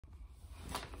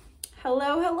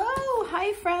Hello,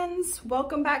 hi friends,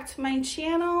 welcome back to my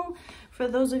channel. For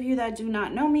those of you that do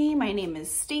not know me, my name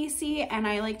is Stacy and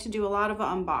I like to do a lot of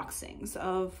unboxings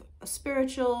of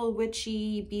spiritual,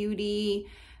 witchy, beauty,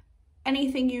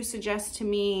 anything you suggest to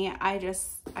me. I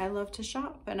love to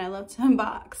shop and I love to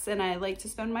unbox and I like to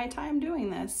spend my time doing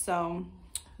this. So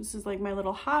this is like my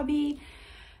little hobby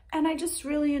and I just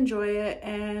really enjoy it,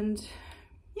 and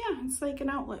yeah, it's like an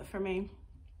outlet for me.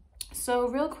 So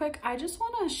real quick, I just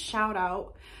want to shout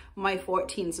out my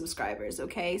 14 subscribers,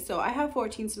 okay? So I have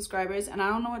 14 subscribers and I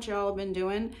don't know what y'all have been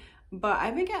doing, but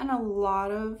I've been getting a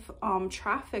lot of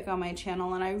traffic on my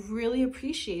channel and I really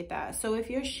appreciate that. So if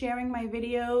you're sharing my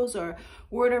videos or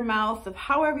word of mouth of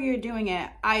however you're doing it,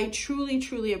 I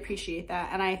truly appreciate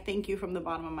that. And I thank you from the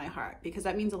bottom of my heart because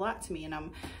that means a lot to me, and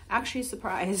I'm actually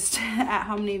surprised at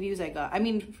how many views I got. I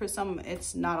mean, for some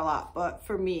it's not a lot, but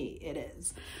for me it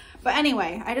is. But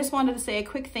anyway, I just wanted to say a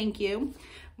quick thank you.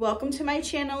 Welcome to my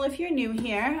channel if you're new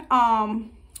here.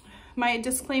 My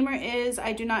disclaimer is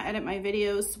I do not edit my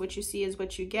videos. What you see is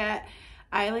what you get.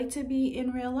 I like to be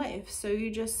in real life, so you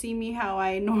just see me how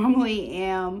I normally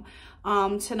am.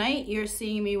 Tonight you're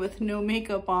seeing me with no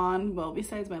makeup on, well,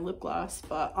 besides my lip gloss,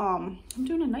 but I'm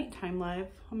doing a nighttime live.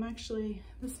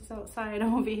 This is outside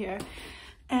over here,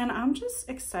 and I'm just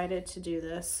excited to do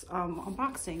this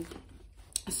unboxing.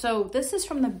 So this is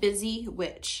from the Busy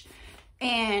Witch,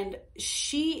 and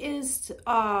she is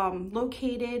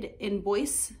located in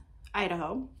Boise,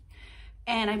 Idaho,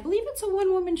 and I believe it's a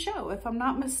one-woman show. If I'm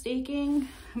not mistaken,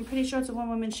 I'm pretty sure it's a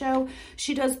one-woman show.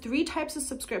 She does 3 types of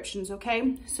subscriptions,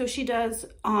 okay? So she does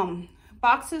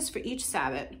boxes for each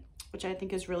Sabbat, which I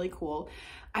think is really cool.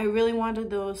 I really wanted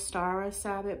those Star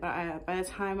Sabbat, but by the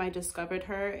time I discovered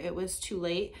her, it was too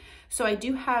late. So I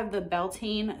do have the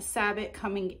Beltane Sabbat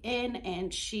coming in,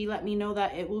 and she let me know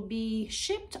that it will be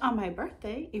shipped on my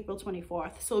birthday, April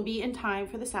 24th. So it'll be in time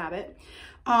for the Sabbat.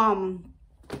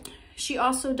 She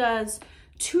also does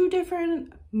 2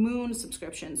 different moon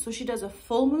subscriptions. So she does a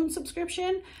full moon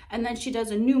subscription, and then she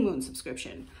does a new moon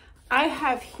subscription. I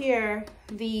have here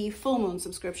the full moon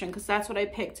subscription because that's what I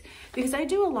picked, because I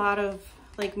do a lot of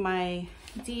like my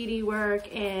deity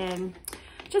work and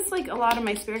just like a lot of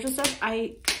my spiritual stuff.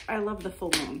 I love the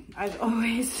full moon. I've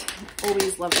always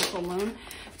loved the full moon.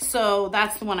 So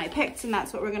that's the one I picked, and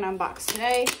that's what we're gonna unbox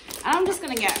today. And I'm just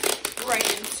gonna get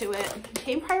right into it.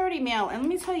 Came priority mail, and let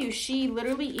me tell you, she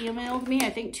literally emailed me, I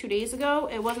think 2 days ago.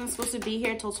 It wasn't supposed to be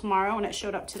here till tomorrow, and it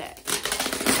showed up today.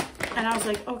 And I was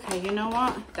like, okay, you know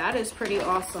what? That is pretty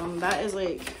awesome. That is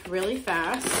like really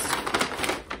fast.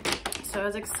 So I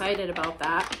was excited about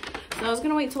that. So I was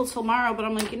gonna wait till tomorrow, but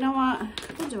I'm like, you know what?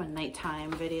 We'll do a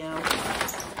nighttime video.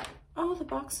 Oh, the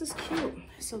box is cute.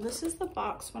 So this is the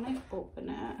box when I open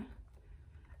it.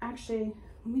 Actually,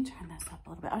 let me turn this up a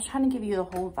little bit. I was trying to give you the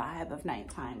whole vibe of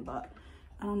nighttime, but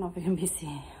I don't know if you're gonna be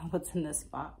seeing what's in this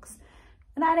box.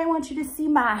 And I didn't want you to see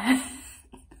my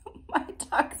my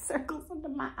dark circles under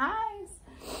my eyes.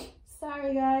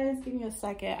 Sorry guys, give me a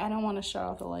second. I don't want to shut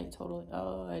off the light totally.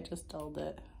 Oh, I just dulled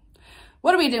it.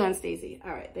 What are we doing, Stacy?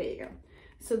 All right, there you go.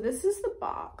 So this is the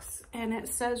box, and it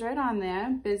says right on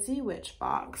there, Busy Witch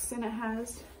box, and it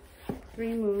has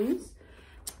 3 moons.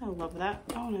 I love that.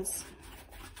 Oh,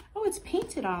 it's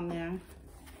painted on there.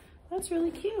 That's really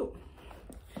cute.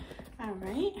 All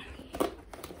right,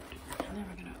 and then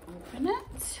we're gonna open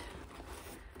it.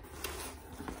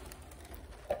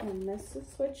 And this is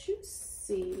what you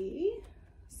see.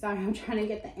 Sorry, I'm trying to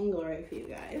get the angle right for you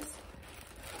guys.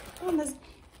 Oh, this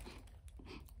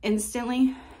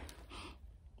instantly,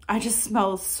 I just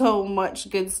smell so much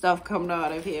good stuff coming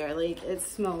out of here. Like, it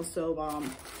smells so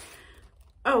bomb.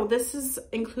 Oh, this is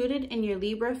included in your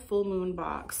Libra full moon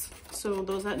box. So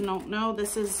those that don't know,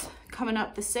 this is coming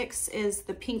up. The 6th is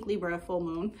the pink Libra full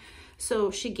moon.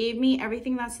 So she gave me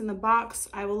everything that's in the box.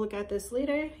 I will look at this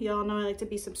later. Y'all know I like to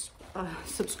be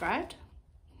subscribed.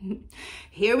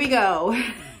 Here we go.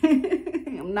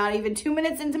 I'm not even 2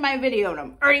 minutes into my video and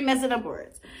I'm already messing up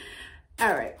words.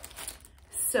 All right.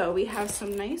 So we have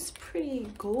some nice, pretty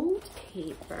gold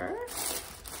paper.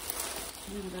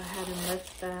 I'm gonna go ahead and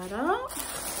lift that up.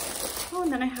 Oh,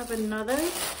 and then I have another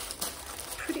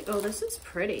pretty, oh, this is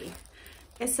pretty.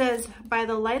 It says, by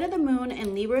the light of the moon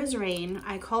and Libra's reign,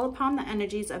 I call upon the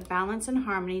energies of balance and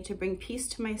harmony to bring peace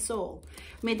to my soul.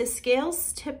 May the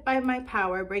scales tipped by my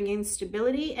power, bringing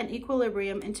stability and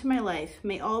equilibrium into my life,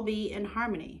 may all be in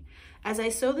harmony. As I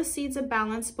sow the seeds of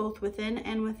balance both within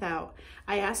and without,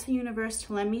 I ask the universe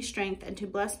to lend me strength and to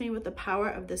bless me with the power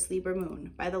of this Libra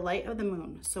moon, by the light of the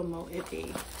moon, so mo it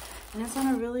be. And it's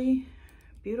on a really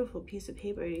beautiful piece of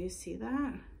paper. Do you see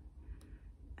that?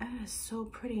 That is so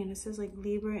pretty. And it says like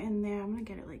Libra in there. I'm gonna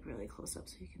get it like really close up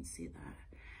so you can see that.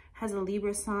 Has a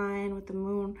Libra sign with the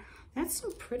moon. That's so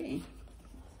pretty.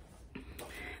 And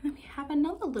then we have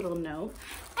another little note.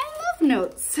 I love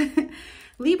notes.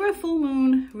 Libra full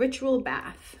moon ritual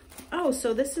bath. Oh,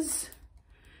 so this is,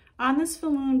 on this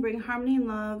full moon, bring harmony and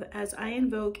love as I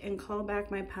invoke and call back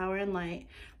my power and light.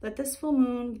 Let this full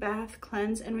moon bath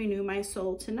cleanse and renew my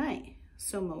soul tonight.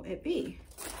 So mote it be.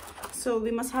 So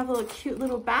we must have a cute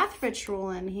little bath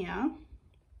ritual in here.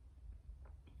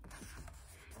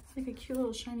 It's like a cute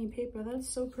little shiny paper. That's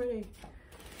so pretty.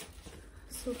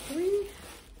 So 3.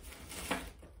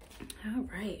 All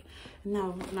right.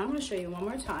 Now I'm going to show you one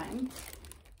more time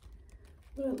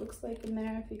what it looks like in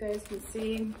there, if you guys can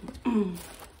see.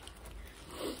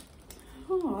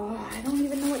 Oh, I don't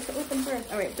even know what to open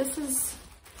first. All right, this is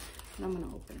what I'm going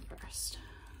to open first.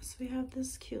 So we have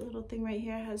this cute little thing right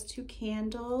here. It has 2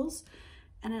 candles,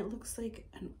 and it looks like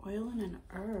an oil and an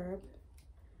herb.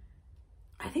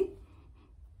 I think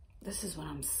this is what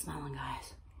I'm smelling,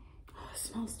 guys. Oh, it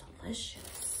smells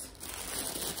delicious.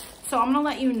 So I'm gonna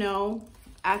let you know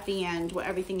at the end what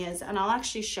everything is, and I'll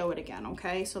actually show it again,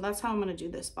 okay? So that's how I'm gonna do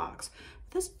this box.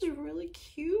 This is really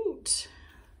cute.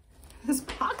 This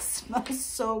box smells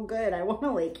so good. I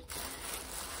wanna like,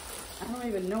 I don't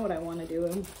even know what I wanna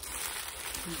do.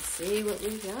 Let's see what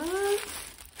we got.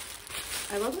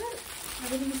 I love it.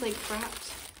 Everything's like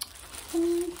wrapped.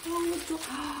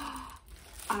 Oh,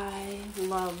 I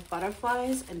love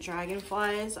butterflies, and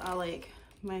dragonflies are like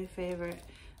my favorite.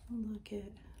 Look at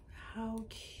how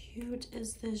cute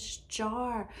is this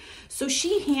jar. So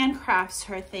she handcrafts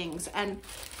her things, and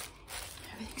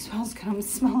everything smells good. I'm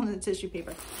smelling the tissue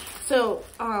paper. So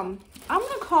I'm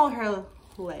gonna call her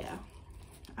Leia.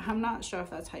 I'm not sure if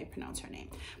that's how you pronounce her name,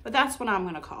 but that's what I'm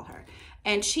gonna call her.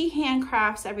 And she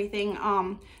handcrafts everything.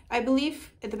 I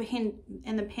believe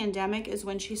in the pandemic is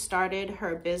when she started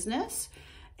her business.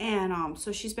 And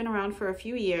so she's been around for a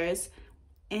few years.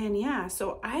 And yeah,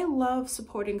 so I love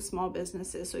supporting small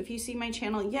businesses. So if you see my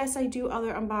channel, yes, I do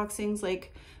other unboxings,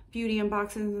 like beauty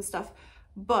unboxings and stuff,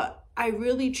 but I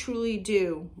really truly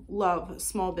do love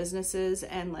small businesses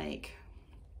and like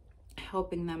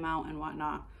helping them out and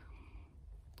whatnot.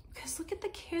 Because look at the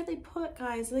care they put,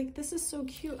 guys. Like, this is so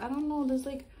cute. I don't know, there's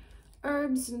like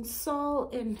herbs and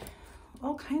salt and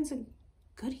all kinds of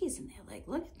goodies in there. Like,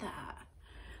 look at that.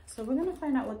 So we're gonna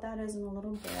find out what that is in a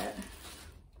little bit.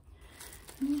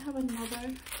 And we have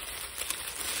another.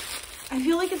 I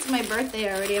feel like it's my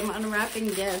birthday already. I'm unwrapping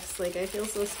gifts. Like, I feel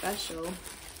so special.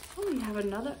 Oh, we have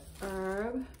another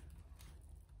herb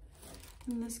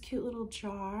in this cute little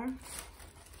jar.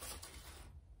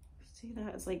 See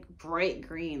that? It's like bright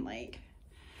green. Like,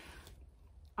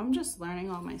 I'm just learning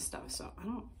all my stuff, so I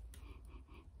don't.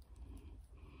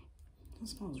 It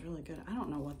smells really good. I don't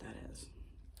know what that is.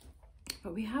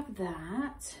 But we have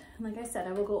that. And like I said,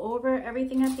 I will go over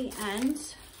everything at the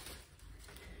end.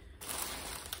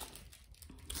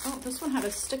 Oh, this one had a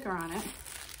sticker on it.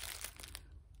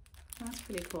 That's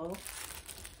pretty cool.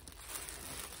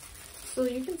 So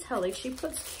you can tell, like, she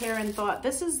puts care and thought.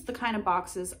 This is the kind of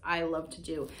boxes I love to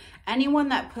do. Anyone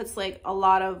that puts like a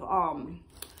lot of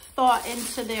thought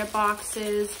into their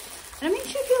boxes, and it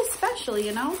makes you feel special,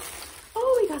 you know?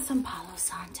 Oh, we got some Palo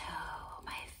Santo,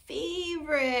 my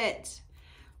favorite.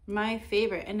 My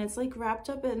favorite. And it's like wrapped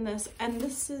up in this, and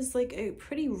this is like a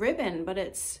pretty ribbon, but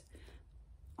it's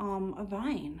a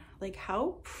vine. Like,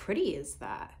 how pretty is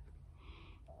that?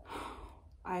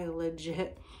 I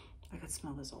could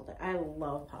smell this all day. I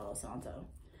love Palo Santo.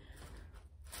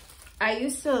 I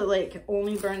used to like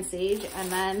only burn sage,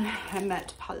 and then I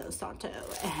met Palo Santo,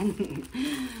 and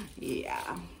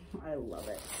yeah, I love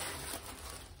it.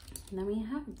 And then we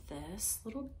have this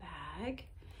little bag,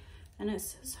 and it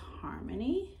says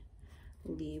Harmony,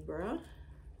 Libra.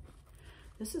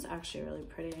 This is actually really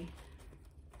pretty.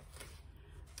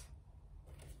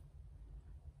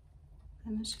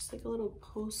 And it's just like a little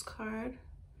postcard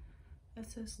that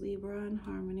says Libra and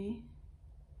Harmony.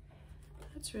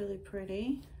 That's really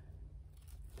pretty.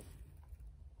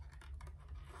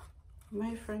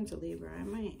 My friend's a Libra. I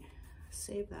might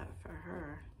save that for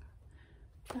her.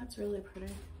 That's really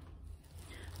pretty.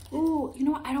 Ooh, you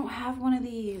know what? I don't have one of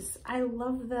these. I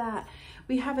love that.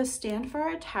 We have a stand for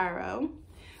our tarot,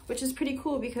 which is pretty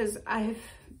cool because I've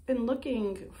been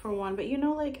looking for one, but you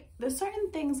know, like, there's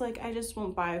certain things like I just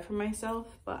won't buy for myself,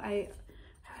 but I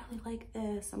really like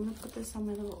this. I'm gonna put this on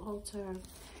my little altar.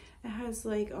 It has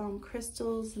like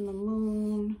crystals and the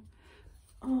moon.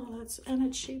 Oh, and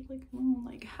it's shaped like moon.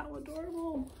 Like, how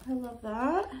adorable. I love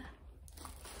that.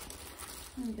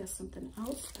 Let me get something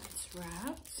else that's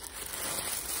wrapped.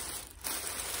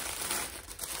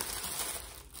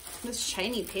 This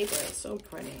shiny paper is so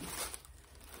pretty.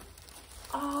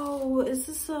 Oh, is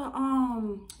this a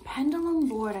pendulum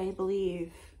board, I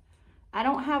believe. I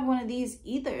don't have one of these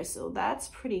either, so that's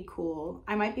pretty cool.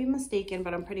 I might be mistaken,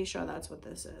 but I'm pretty sure that's what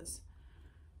this is.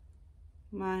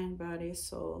 Mind, body,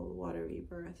 soul, water,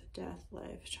 rebirth, death,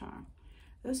 life, charm.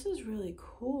 This is really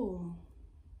cool.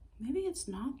 Maybe it's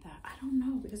not that. I don't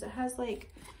know, because it has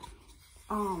like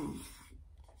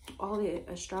all the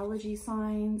astrology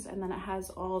signs, and then it has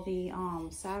all the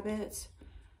Sabbats.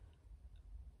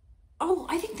 Oh,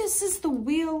 I think this is the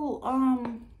wheel,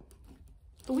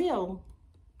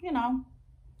 you know,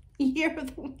 year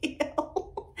of the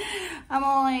wheel. I'm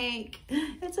all like,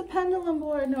 it's a pendulum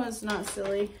board. No, it's not,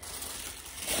 silly.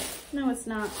 No, it's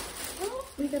not. Oh,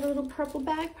 we got a little purple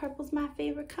bag. Purple's my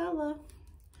favorite color.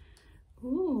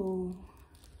 Ooh.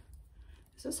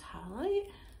 Is this highlight?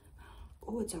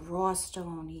 Oh, it's a raw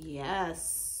stone.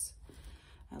 Yes.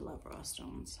 I love raw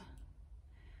stones.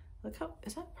 Look how,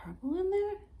 is that purple in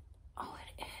there? Oh,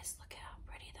 it is. Look at how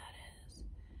pretty that is.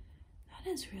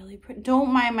 That is really pretty.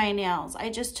 Don't mind my nails. I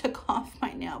just took off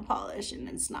my nail polish and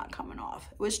it's not coming off.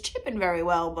 It was chipping very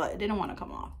well, but it didn't want to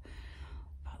come off.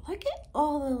 But look at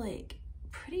all the like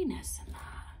prettiness in that.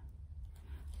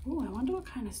 Oh, I wonder what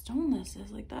kind of stone this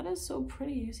is. Like, that is so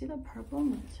pretty. You see the purple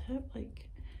on the tip? Like,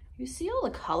 you see all the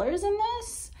colors in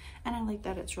this? And I like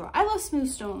that it's raw. I love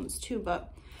smooth stones too,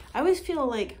 but I always feel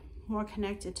like more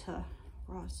connected to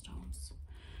raw stones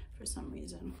for some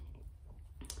reason.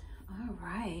 All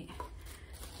right.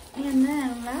 And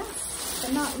then last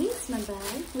but not least in the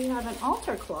bag, we have an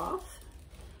altar cloth.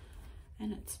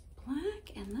 And it's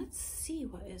black. And let's see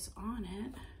what is on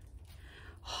it.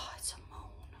 Oh, it's a moon.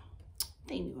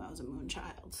 They knew I was a moon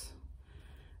child.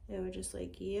 They were just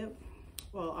like, yep.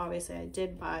 Well, obviously I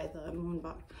did buy the moon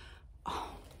box.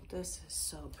 Oh, this is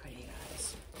so pretty,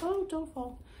 guys. Oh, don't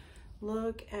fall.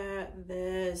 Look at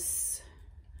this.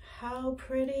 How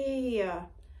pretty.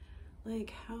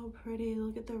 Like, how pretty.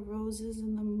 Look at the roses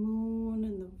and the moon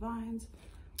and the vines.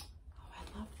 Oh,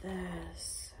 I love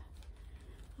this.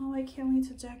 Oh, I can't wait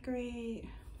to decorate.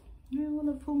 When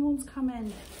the full moon's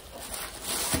coming.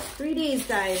 3 days,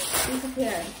 guys. Be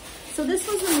prepared. So this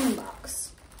was the moon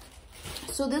box.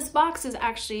 So this box is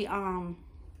actually, I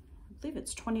believe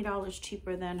it's $20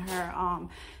 cheaper than her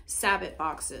Sabbat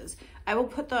boxes. I will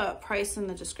put the price in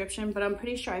the description, but I'm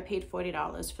pretty sure I paid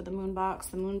 $40 for the moon box.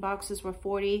 The moon boxes were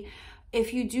 $40.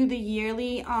 If you do the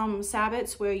yearly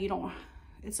Sabbats where you don't,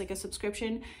 it's like a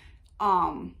subscription,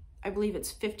 I believe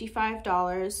it's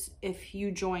 $55 if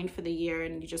you join for the year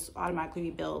and you just automatically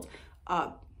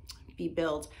be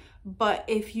billed. But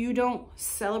if you don't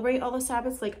celebrate all the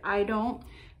Sabbats like I don't,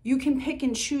 you can pick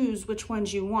and choose which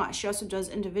ones you want. She also does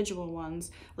individual ones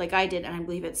like I did, and I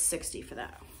believe it's $60 for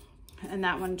that. And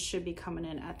that one should be coming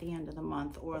in at the end of the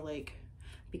month or like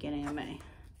beginning of May.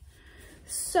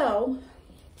 So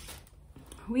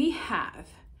we have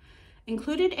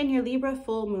included in your Libra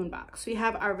full moon box, we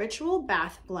have our ritual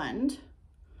bath blend,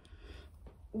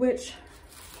 which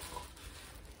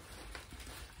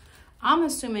I'm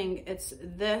assuming it's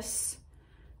this.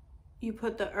 You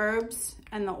put the herbs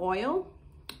and the oil.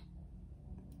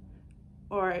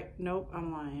 Or, nope,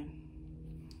 I'm lying.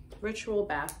 Ritual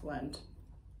bath blend.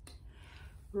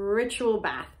 Ritual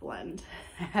bath blend.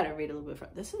 I had to read a little bit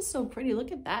further. This is so pretty.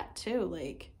 Look at that too.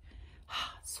 Like,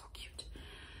 oh, it's so cute.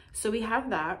 So we have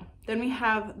that. Then we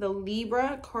have the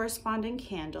Libra corresponding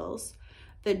candles.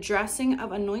 The dressing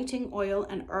of anointing oil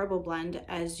and herbal blend.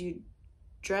 As you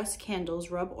dress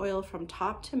candles, rub oil from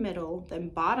top to middle, then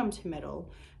bottom to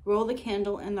middle. Roll the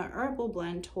candle in the herbal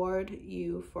blend toward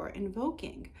you for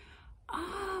invoking.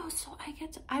 Oh, so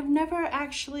I've never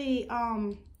actually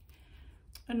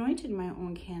anointed my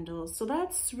own candles. So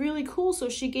that's really cool. So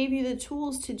she gave you the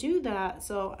tools to do that.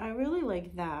 So I really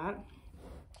like that.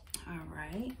 All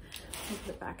right, I'll put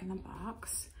it back in the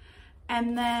box.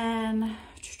 And then,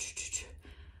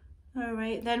 all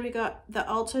right, then we got the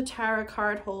Altar Tarot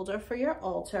card holder for your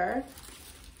altar.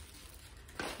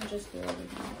 I'll just do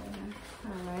everything over here.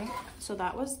 All right, so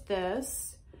that was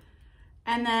this.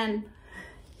 And then,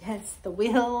 yes, the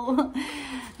wheel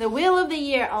of the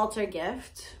year altar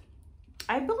gift.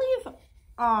 I believe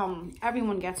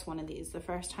everyone gets one of these the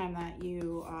first time that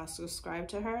you subscribe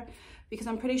to her, because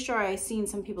I'm pretty sure I seen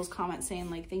some people's comments saying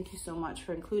like, thank you so much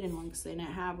for including one because they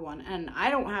didn't have one, and I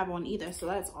don't have one either, so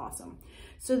that's awesome.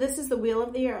 So this is the wheel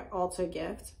of the year altar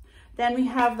gift. Then we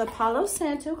have the Palo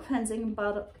Santo cleansing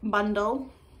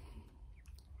bundle.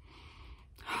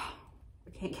 I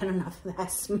can't get enough of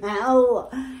that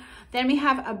smell. Then we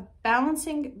have a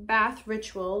balancing bath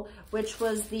ritual, which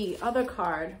was the other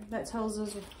card that tells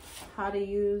us how to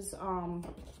use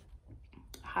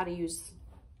how to use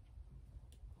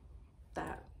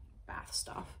that bath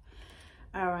stuff.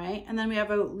 All right, and then we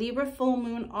have a Libra full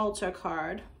moon altar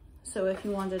card. So if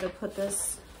you wanted to put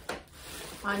this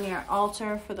on your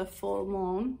altar for the full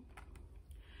moon,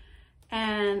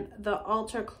 and the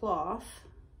altar cloth,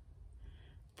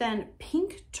 then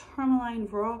pink tourmaline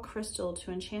raw crystal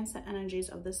to enhance the energies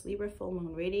of this Libra full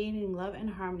moon, radiating love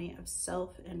and harmony of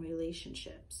self and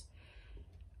relationships.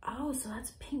 Oh, so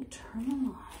that's pink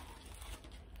tourmaline.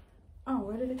 Oh,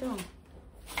 where did it go?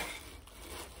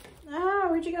 Ah,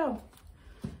 where'd you go?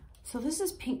 So this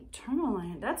is pink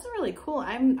tourmaline. That's really cool.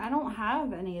 I don't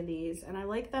have any of these, and I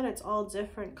like that it's all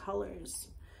different colors.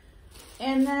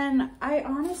 And then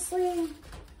I'm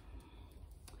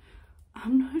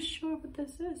not sure what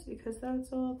this is because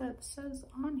that's all that says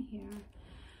on here.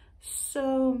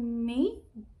 So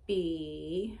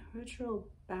maybe ritual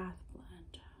bath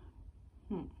blend.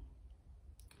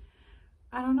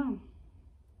 I don't know.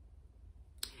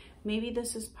 Maybe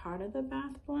this is part of the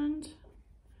bath blend.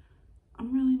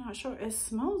 I'm really not sure. It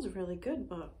smells really good,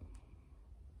 but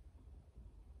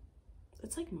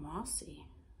it's like mossy.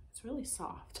 It's really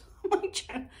soft.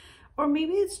 Or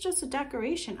maybe it's just a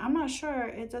decoration. I'm not sure.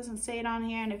 It doesn't say it on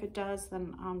here, and if it does,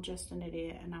 then I'm just an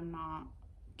idiot and I'm not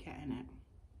getting it.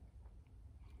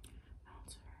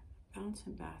 Bounce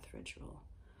and bath ritual.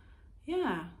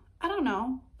 Yeah, I don't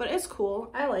know, but it's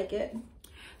cool. I like it.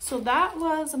 So that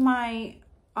was my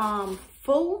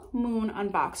full moon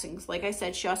unboxings. Like I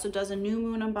said, she also does a new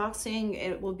moon unboxing.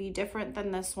 It will be different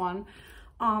than this one.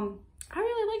 I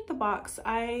really like the box.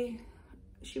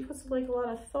 She puts like a lot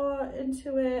of thought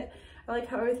into it. I like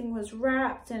how everything was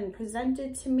wrapped and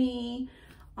presented to me.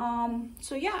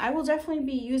 So yeah, I will definitely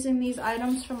be using these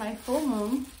items for my full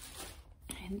moon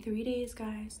in 3 days,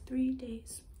 guys. 3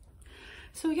 days.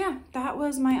 So yeah, that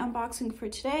was my unboxing for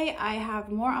today. I have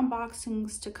more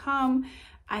unboxings to come.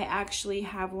 I actually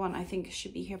have one, I think it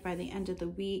should be here by the end of the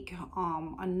week.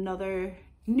 Another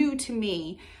new to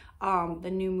me.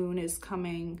 The new moon is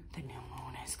coming. The new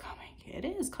moon is coming. It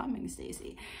is coming,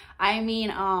 Stacy. I mean,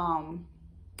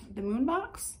 the moon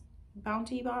box,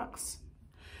 bounty box,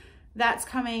 that's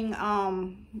coming.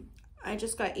 I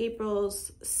just got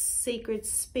April's Sacred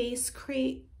Space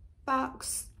crate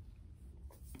box.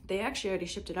 They actually already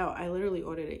shipped it out. I literally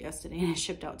ordered it yesterday and it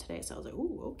shipped out today. So I was like,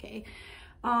 ooh, okay.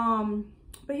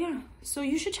 But yeah, so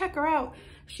you should check her out.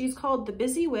 She's called The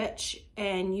Busy Witch,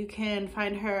 and you can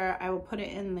find her. I will put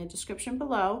it in the description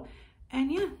below.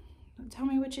 And yeah, tell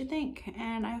me what you think.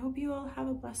 And I hope you all have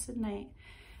a blessed night.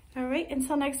 All right,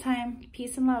 until next time,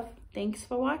 peace and love. Thanks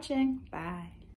for watching. Bye.